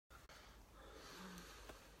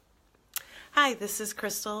Hi, this is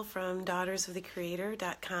Crystal from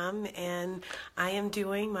daughtersofthecreator.com, and I am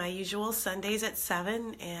doing my usual Sundays at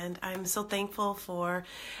 7, and I'm so thankful for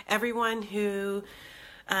everyone who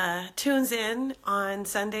tunes in on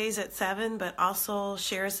Sundays at 7, but also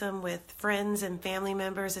shares them with friends and family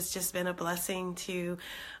members. It's just been a blessing to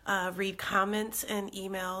read comments and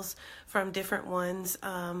emails from different ones.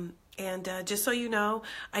 And just so you know,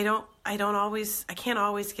 I can't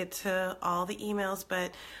always get to all the emails,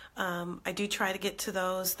 but I do try to get to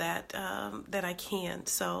those that I can.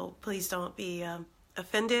 So please don't be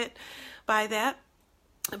offended by that.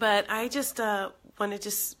 But I just want to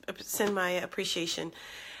just send my appreciation.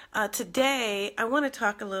 Today, I want to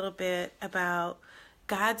talk a little bit about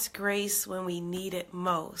God's grace when we need it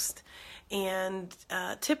most. And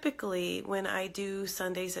typically, when I do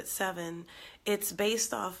Sundays at 7, it's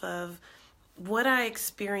based off of what I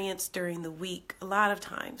experienced during the week. A lot of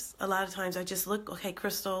times I just look, okay,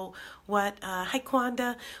 Crystal, hi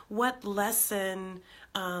Kwanda, what lesson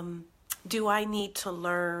do I need to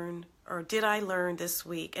learn, or did I learn this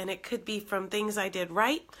week? And it could be from things I did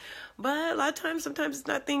right, but a lot of times, sometimes it's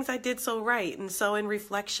not things I did so right. And so in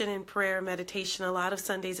reflection and prayer, meditation, a lot of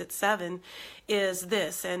Sundays at 7 is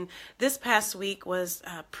this. And this past week was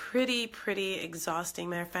pretty exhausting.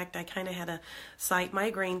 Matter of fact, I kind of had a slight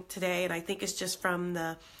migraine today, and I think it's just from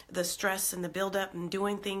the stress and the buildup and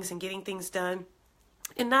doing things and getting things done.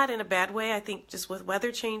 And not in a bad way. I think just with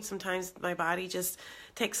weather change, sometimes my body just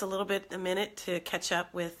takes a minute to catch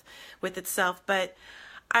up with itself. But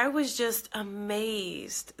I was just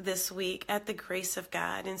amazed this week at the grace of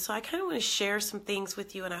God. And so I kind of want to share some things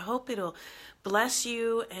with you, and I hope it'll bless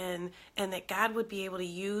you and that God would be able to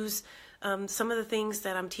use some of the things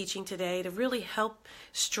that I'm teaching today to really help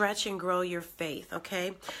stretch and grow your faith,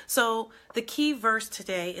 okay? So the key verse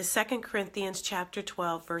today is 2 Corinthians chapter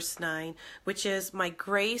 12, verse 9, which is, "My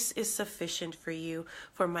grace is sufficient for you,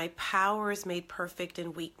 for my power is made perfect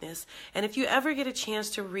in weakness." And if you ever get a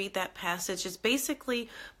chance to read that passage, it's basically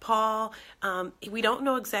Paul, we don't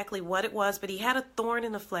know exactly what it was, but he had a thorn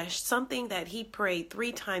in the flesh, something that he prayed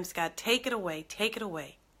 3 times, God, take it away,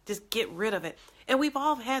 just get rid of it. And we've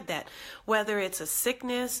all had that, whether it's a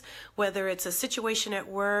sickness, whether it's a situation at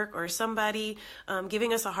work, or somebody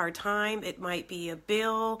giving us a hard time. It might be a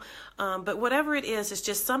bill, but whatever it is, it's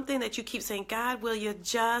just something that you keep saying, God, will you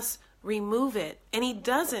just remove it? And he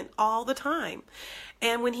doesn't all the time.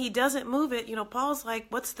 And when he doesn't move it, Paul's like,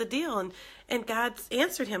 what's the deal? And God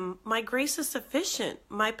answered him, my grace is sufficient.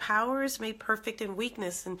 My power is made perfect in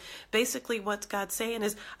weakness. And basically what God's saying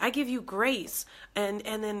is, I give you grace, and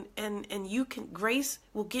you can, grace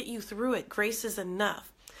will get you through it. Grace is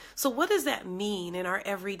enough. So what does that mean in our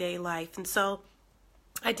everyday life? And so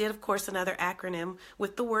I did, of course, another acronym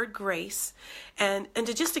with the word grace, and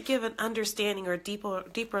to give an understanding or a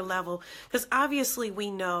deeper level, because obviously we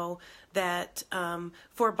know that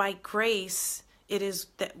for by grace it is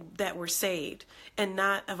that we're saved, and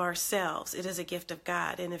not of ourselves. It is a gift of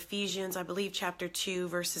God. In Ephesians, I believe, chapter 2,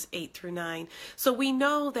 verses 8 through 9. So we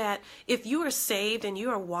know that if you are saved and you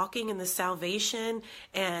are walking in the salvation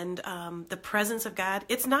and the presence of God,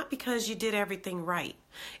 it's not because you did everything right.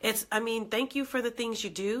 Thank you for the things you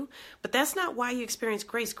do, but that's not why you experience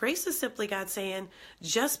grace. Grace is simply God saying,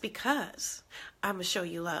 just because I'm going to show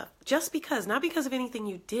you love. Just because, not because of anything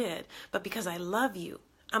you did, but because I love you,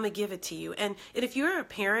 I'm going to give it to you. And if you're a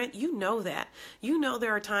parent, you know that. You know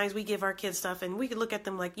there are times we give our kids stuff and we can look at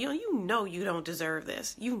them like, you know you don't deserve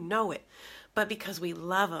this. You know it. But because we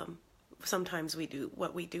love them, sometimes we do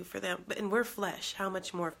what we do for them. And we're flesh. How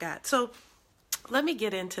much more of God? So let me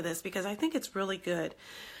get into this because I think it's really good.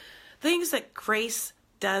 Things that grace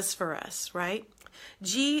does for us, right?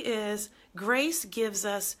 G is grace gives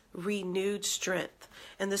us renewed strength.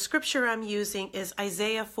 And the scripture I'm using is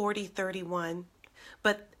Isaiah 40:31.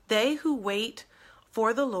 But they who wait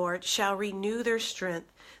for the Lord shall renew their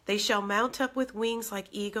strength. They shall mount up with wings like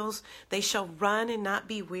eagles. They shall run and not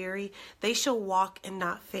be weary. They shall walk and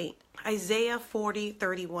not faint. Isaiah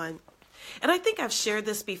 40:31. And I think I've shared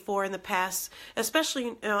this before in the past,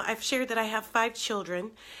 especially, I've shared that I have 5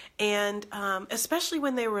 children, and especially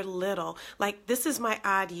when they were little, like this is my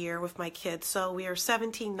odd year with my kids. So we are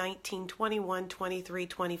 17, 19, 21, 23,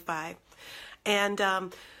 25.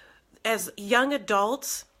 And as young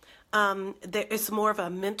adults, it's more of a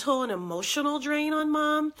mental and emotional drain on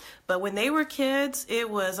mom. But when they were kids, it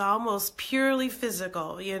was almost purely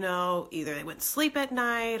physical. Either they wouldn't sleep at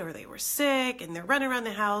night, or they were sick, and they're running around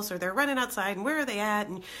the house, or they're running outside, and where are they at?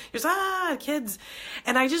 And you're just, kids.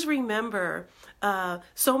 And I just remember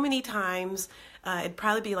so many times It'd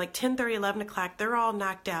probably be like 10:30, 11 o'clock. They're all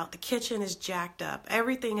knocked out. The kitchen is jacked up.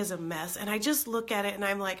 Everything is a mess. And I just look at it and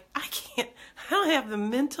I'm like, I don't have the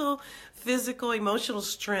mental, physical, emotional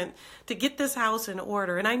strength to get this house in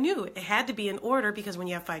order. And I knew it had to be in order because when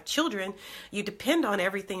you have 5 children, you depend on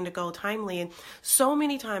everything to go timely. And so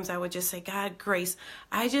many times I would just say, God, grace,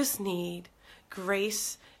 I just need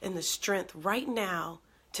grace and the strength right now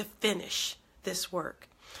to finish this work.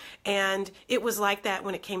 And it was like that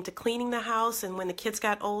when it came to cleaning the house. And when the kids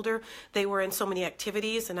got older, they were in so many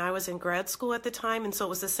activities, and I was in grad school at the time. And so it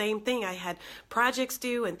was the same thing. I had projects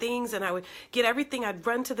due and things, and I would get everything. I'd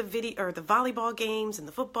run to the volleyball games and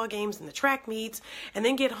the football games and the track meets, and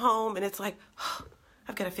then get home. And it's like, oh,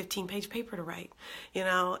 I've got a 15-page paper to write,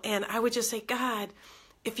 and I would just say, God,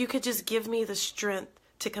 if you could just give me the strength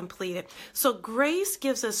to complete it. So grace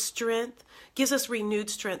gives us strength, gives us renewed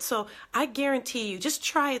strength. So I guarantee you, just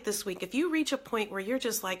try it this week. If you reach a point where you're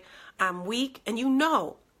just like, I'm weak, and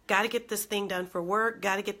got to get this thing done for work,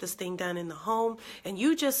 got to get this thing done in the home, and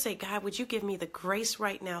you just say, God, would you give me the grace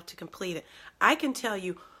right now to complete it? I can tell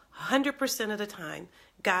you 100% of the time,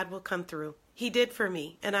 God will come through. He did for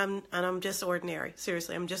me, and I'm just ordinary.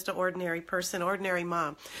 Seriously, I'm just an ordinary person, ordinary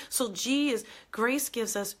mom. So G is grace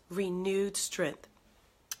gives us renewed strength.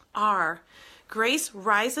 R, grace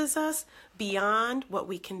rises us beyond what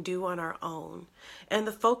we can do on our own. And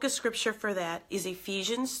the focus scripture for that is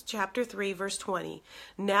Ephesians chapter 3, verse 20.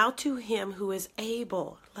 Now to him who is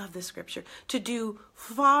able, love this scripture, to do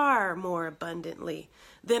far more abundantly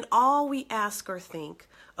than all we ask or think,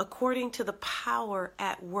 according to the power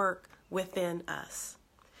at work within us.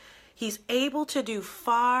 He's able to do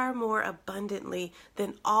far more abundantly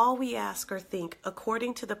than all we ask or think,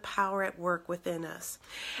 according to the power at work within us.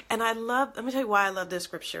 And let me tell you why I love this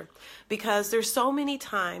scripture. Because there's so many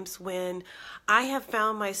times when I have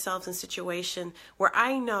found myself in a situation where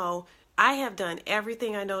I know I have done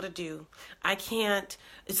everything I know to do.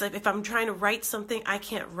 It's like if I'm trying to write something, I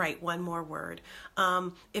can't write one more word.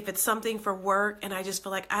 If it's something for work and I just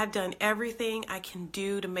feel like I've done everything I can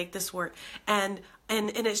do to make this work. And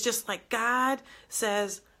it's just like God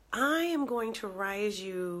says, I am going to rise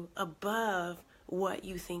you above what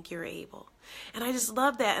you think you're able. And I just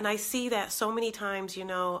love that. And I see that so many times,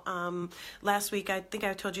 last week, I think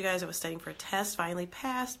I told you guys I was studying for a test, finally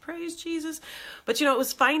passed, praise Jesus. But, it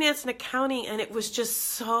was finance and accounting, and it was just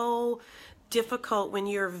so difficult when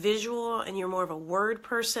you're visual and you're more of a word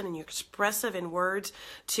person and you're expressive in words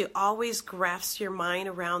to always grasp your mind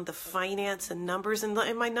around the finance and numbers. And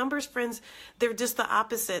my numbers friends, they're just the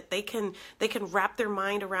opposite. They can wrap their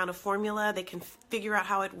mind around a formula. They can figure out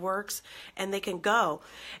how it works, and they can go.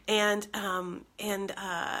 And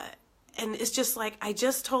it's just like, I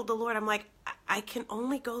just told the Lord, I'm like, I can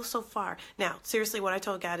only go so far. Now, seriously, what I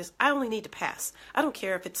told God is I only need to pass. I don't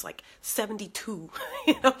care if it's like 72,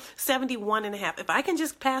 71 and a half. If I can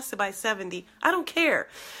just pass it by 70, I don't care.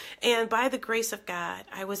 And by the grace of God,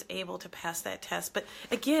 I was able to pass that test. But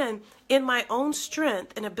again, in my own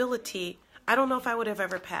strength and ability, I don't know if I would have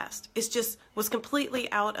ever passed. It just was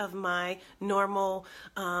completely out of my normal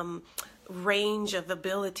range of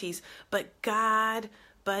abilities. But God.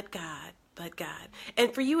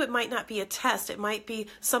 And for you, it might not be a test. It might be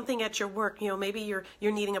something at your work. Maybe you're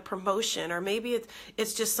needing a promotion, or maybe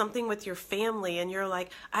it's just something with your family. And you're like,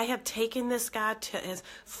 I have taken this, God, to as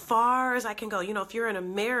far as I can go. If you're in a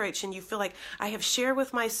marriage and you feel like I have shared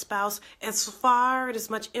with my spouse as far and as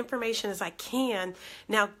much information as I can.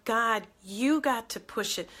 Now, God, you got to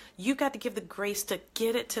push it. You got to give the grace to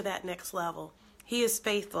get it to that next level. He is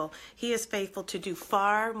faithful. He is faithful to do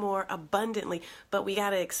far more abundantly, but we got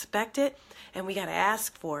to expect it and we got to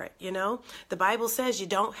ask for it. The Bible says you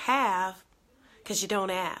don't have because you don't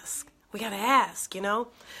ask. We got to ask,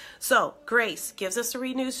 So grace gives us a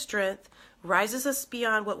renewed strength, rises us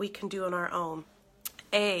beyond what we can do on our own.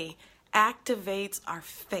 A, activates our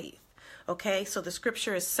faith. Okay, so the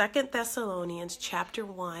scripture is 2 Thessalonians chapter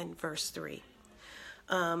 1, verse 3.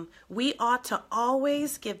 We ought to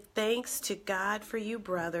always give thanks to God for you,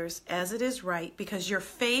 brothers, as it is right, because your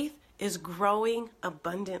faith is growing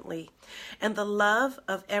abundantly, and the love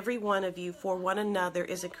of every one of you for one another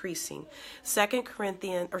is increasing. 2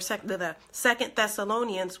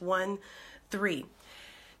 Thessalonians 1, 3.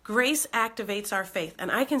 Grace activates our faith,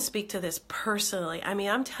 and I can speak to this personally.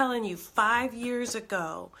 I'm telling you, 5 years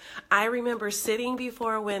ago, I remember sitting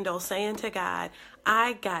before a window saying to God,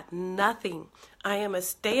 I got nothing. I am a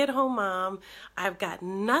stay-at-home mom. I've got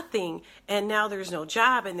nothing. And now there's no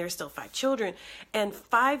job and there's still 5 children. And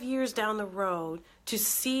 5 years down the road to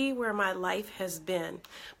see where my life has been.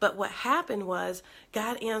 But what happened was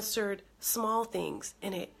God answered small things,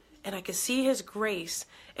 and and I could see his grace.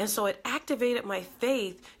 And so it activated my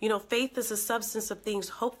faith. You know, faith is the substance of things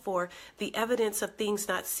hoped for, the evidence of things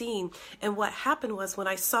not seen. And what happened was when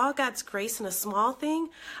I saw God's grace in a small thing,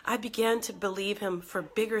 I began to believe him for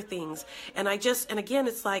bigger things. And again,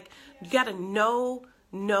 it's like, you got to know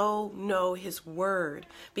his word,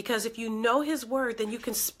 because if you know his word, then you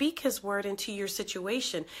can speak his word into your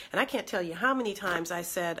situation. And I can't tell you how many times I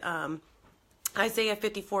said, Isaiah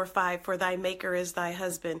 54:5, for thy maker is thy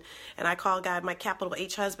husband. And I call God my capital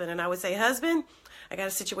H husband. And I would say, husband, I got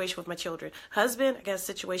a situation with my children. Husband, I got a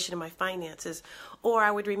situation in my finances. Or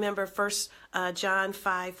I would remember First John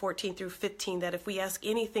 5:14 through 15, that if we ask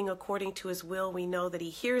anything according to his will, we know that he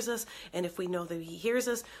hears us. And if we know that he hears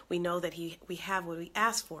us, we know that we have what we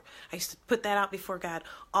ask for. I used to put that out before God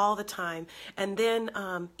all the time. And then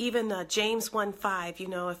even James 1:5, you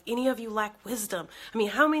know, if any of you lack wisdom. I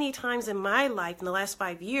mean, how many times in my life in the last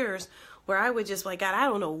 5 years where I would just like, God, I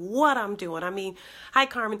don't know what I'm doing. I mean, hi,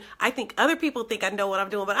 Carmen. I think other people think I know what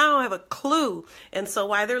I'm doing, but I don't have a clue. And so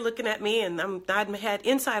while they're looking at me and I'm nodding my head,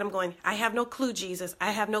 inside I'm going, I have no clue, Jesus.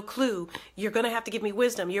 I have no clue. You're going to have to give me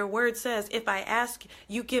wisdom. Your word says, if I ask,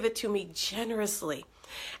 you give it to me generously.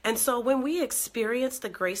 And so when we experience the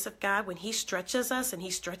grace of God, when he stretches us and he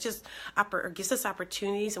stretches or gives us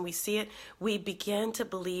opportunities and we see it, we begin to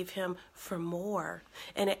believe him for more.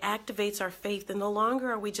 And it activates our faith. And no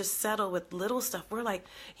longer are we just settled with little stuff. We're like,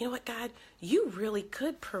 you know what, God, you really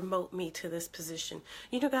could promote me to this position.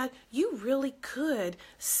 You know, God, you really could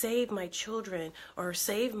save my children or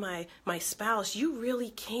save my spouse. You really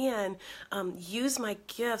can use my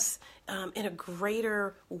gifts in a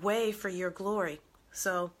greater way for your glory.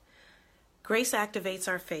 So grace activates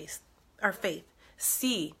our faith.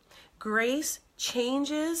 C, grace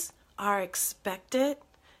changes our expected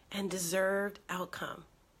and deserved outcome.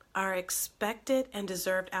 Our expected and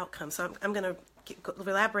deserved outcome. So I'm going to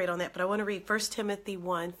elaborate on that, but I want to read 1 Timothy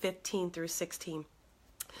 1:15 through 16.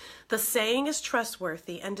 The saying is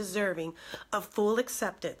trustworthy and deserving of full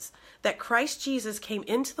acceptance, that Christ Jesus came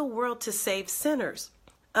into the world to save sinners,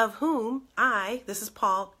 of whom I, this is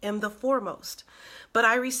Paul, am the foremost. But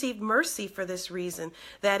I received mercy for this reason,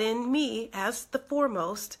 that in me, as the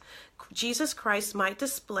foremost, Jesus Christ might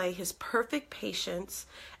display his perfect patience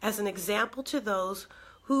as an example to those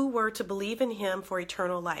who were to believe in him for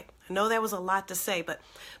eternal life. I know that was a lot to say, but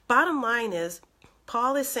bottom line is,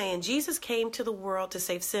 Paul is saying Jesus came to the world to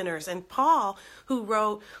save sinners. And Paul, who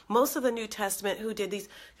wrote most of the New Testament, who did these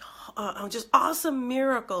just awesome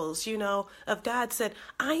miracles, you know, of God, said,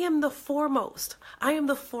 I am the foremost. I am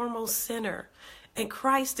the foremost sinner. And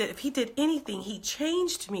Christ did, if he did anything, he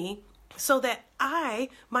changed me so that I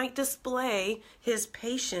might display his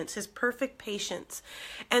patience, his perfect patience.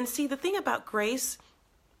 And see, the thing about grace,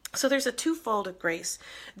 so there's a twofold of grace.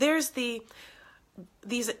 There's the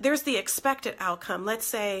expected outcome. Let's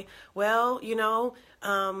say, well, you know,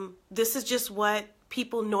 this is just what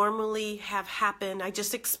people normally have happen. I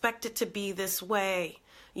just expect it to be this way,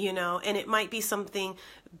 you know, and it might be something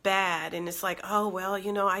bad. And it's like, oh, well,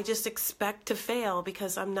 you know, I just expect to fail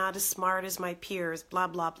because I'm not as smart as my peers, blah,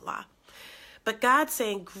 blah, blah. But God's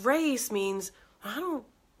saying grace means,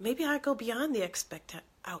 maybe I go beyond the expected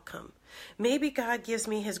outcome. Maybe God gives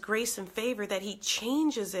me his grace and favor that he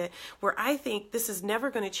changes it where I think this is never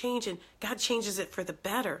going to change, and God changes it for the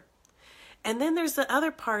better. And then there's the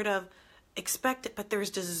other part of expected, but there's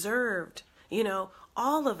deserved. You know,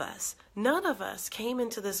 all of us, none of us came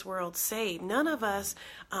into this world saved. None of us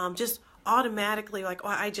just automatically like, oh,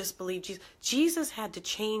 I just believe Jesus. Jesus had to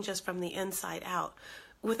change us from the inside out.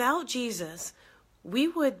 Without Jesus,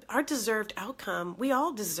 our deserved outcome, we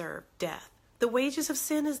all deserve death. The wages of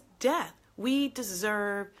sin is death. We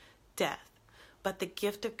deserve death. But the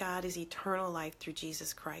gift of God is eternal life through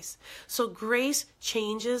Jesus Christ. So grace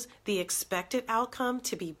changes the expected outcome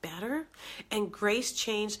to be better, and grace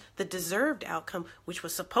changed the deserved outcome, which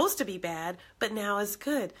was supposed to be bad, but now is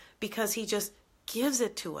good because he just gives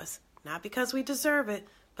it to us, not because we deserve it,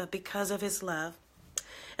 but because of his love.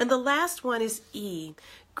 And the last one is E.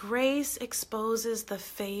 Grace exposes the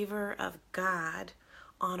favor of God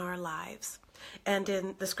on our lives. And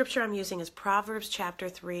in the scripture I'm using is Proverbs chapter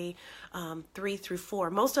 3, 3 through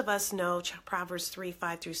 4. Most of us know Proverbs 3,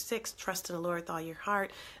 5 through 6. Trust in the Lord with all your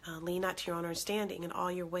heart. Lean not to your own understanding. In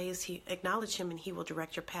all your ways, acknowledge him and he will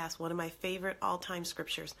direct your path. One of my favorite all-time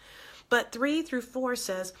scriptures. But 3 through 4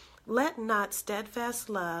 says, let not steadfast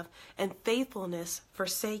love and faithfulness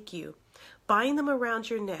forsake you. Bind them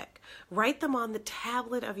around your neck. Write them on the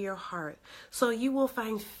tablet of your heart, so you will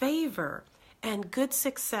find favor and good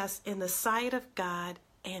success in the sight of God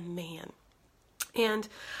and man. And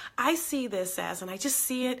I see this as, and I just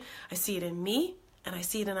see it, I see it in me, And I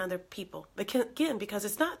see it in other people. Again, because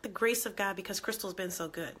it's not the grace of God because Crystal's been so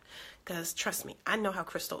good. Because trust me, I know how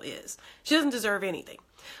Crystal is. She doesn't deserve anything.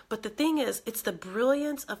 But the thing is, it's the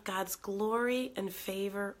brilliance of God's glory and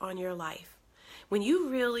favor on your life. When you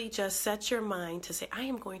really just set your mind to say, I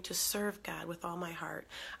am going to serve God with all my heart.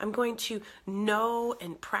 I'm going to know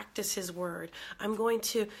and practice his word. I'm going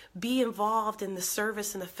to be involved in the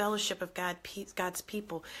service and the fellowship of God's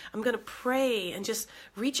people. I'm going to pray and just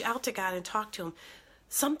reach out to God and talk to him.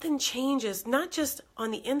 Something changes, not just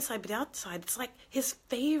on the inside, but outside. It's like his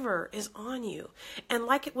favor is on you. And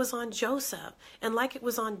like it was on Joseph, and like it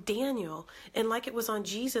was on Daniel, and like it was on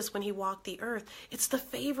Jesus when he walked the earth. It's the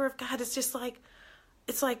favor of God.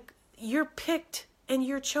 It's like you're picked and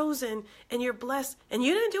you're chosen and you're blessed and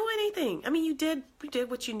you didn't do anything. I mean, you did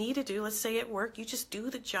what you need to do. Let's say at work, you just do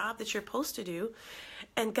the job that you're supposed to do.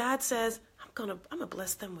 And God says, I'm going to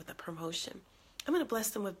bless them with a promotion. I'm going to bless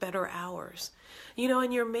them with better hours.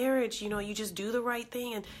 In your marriage, you just do the right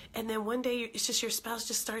thing. And then one day it's just your spouse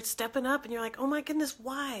just starts stepping up and you're like, oh my goodness,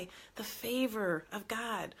 why? The favor of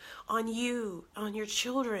God on you, on your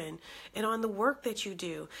children, and on the work that you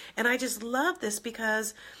do. And I just love this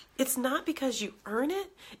because it's not because you earn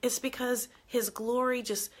it. It's because his glory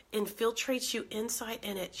just infiltrates you inside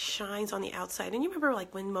and it shines on the outside. And you remember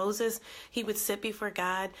like when Moses, he would sit before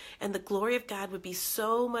God and the glory of God would be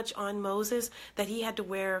so much on Moses that he had to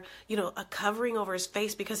wear, a covering over his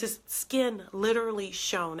face because his skin literally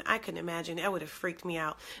shone. I couldn't imagine. That would have freaked me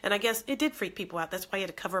out. And I guess it did freak people out. That's why he had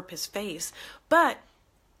to cover up his face. But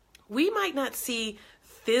we might not see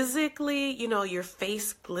physically, your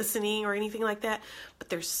face glistening or anything like that. But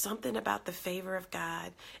there's something about the favor of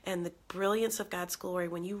God and the brilliance of God's glory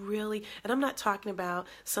when you really, and I'm not talking about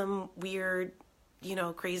some weird,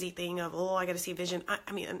 crazy thing of, I got to see a vision.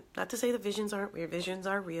 I mean, not to say the visions aren't weird. Visions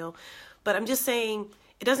are real. But I'm just saying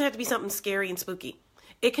it doesn't have to be something scary and spooky.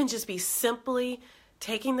 It can just be simply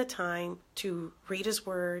taking the time to read his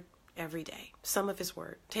word every day, some of his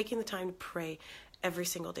word, taking the time to pray every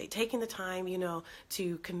single day, taking the time,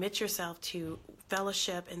 to commit yourself to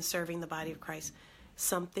fellowship and serving the body of Christ.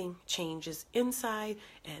 Something changes inside,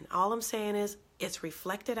 and all I'm saying is it's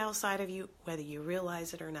reflected outside of you, whether you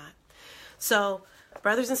realize it or not. So,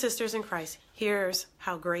 brothers and sisters in Christ, here's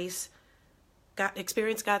how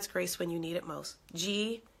experience God's grace when you need it most.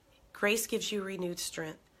 G, grace gives you renewed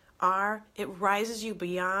strength. R, it rises you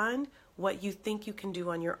beyond what you think you can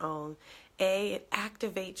do on your own. A, it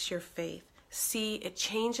activates your faith. C, it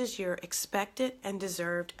changes your expected and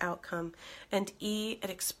deserved outcome. And E, it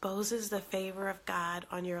exposes the favor of God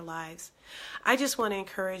on your lives. I just want to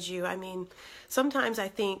encourage you. I mean, sometimes I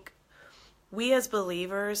think we as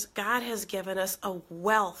believers, God has given us a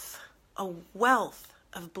wealth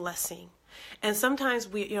of blessing. And sometimes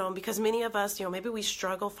we, because many of us, maybe we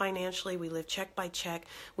struggle financially. We live check by check.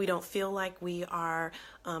 We don't feel like we are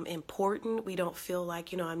important. We don't feel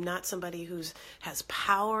like, I'm not somebody has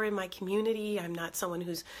power in my community. I'm not someone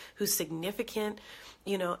who's significant,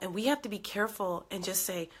 and we have to be careful and just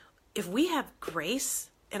say, if we have grace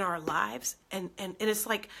in our lives, and it's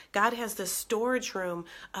like God has this storage room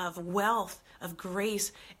of wealth, of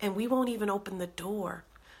grace, and we won't even open the door.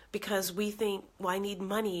 Because we think, I need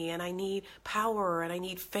money and I need power and I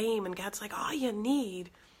need fame. And God's like, all you need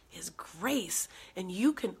is grace. And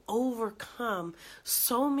you can overcome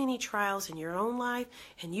so many trials in your own life,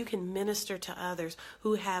 and you can minister to others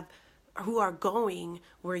who are going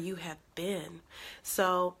where you have been.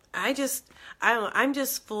 So I don't know, I'm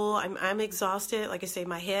just full. I'm exhausted. Like I say,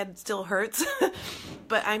 my head still hurts,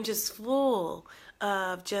 but I'm just full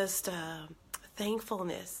of just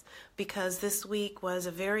thankfulness, because this week was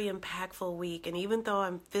a very impactful week. And even though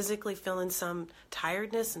I'm physically feeling some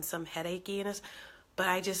tiredness and some headachiness, but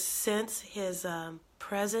I just sense his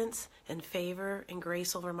presence and favor and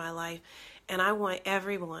grace over my life. And I want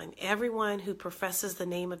everyone who professes the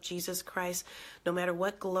name of Jesus Christ, no matter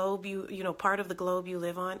what globe part of the globe you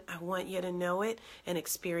live on, I want you to know it and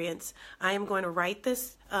experience. I am going to write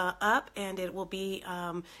this up, and it will be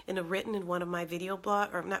written in one of my not video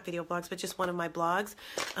blogs, but just one of my blogs.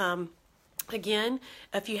 Again,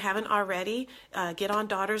 if you haven't already, get on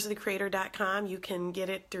daughtersofthecreator.com. You can get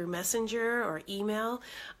it through Messenger or email.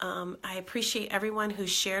 I appreciate everyone who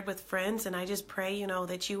shared with friends, and I just pray,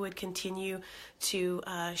 that you would continue to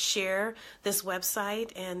share this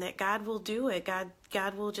website, and that God will do it.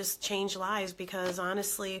 God will just change lives, because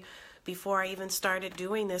honestly, before I even started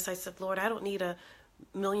doing this, I said, Lord, I don't need a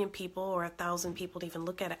million people or 1,000 people to even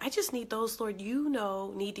look at it. I just need those, Lord,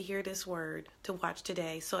 need to hear this word to watch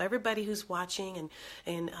today. So everybody who's watching,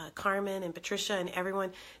 and Carmen and Patricia and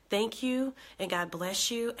everyone, thank you and God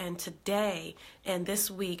bless you. And today and this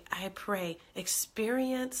week, I pray,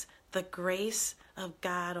 experience the grace of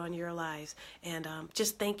God on your lives. And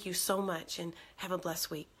just thank you so much and have a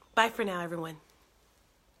blessed week. Bye for now, everyone.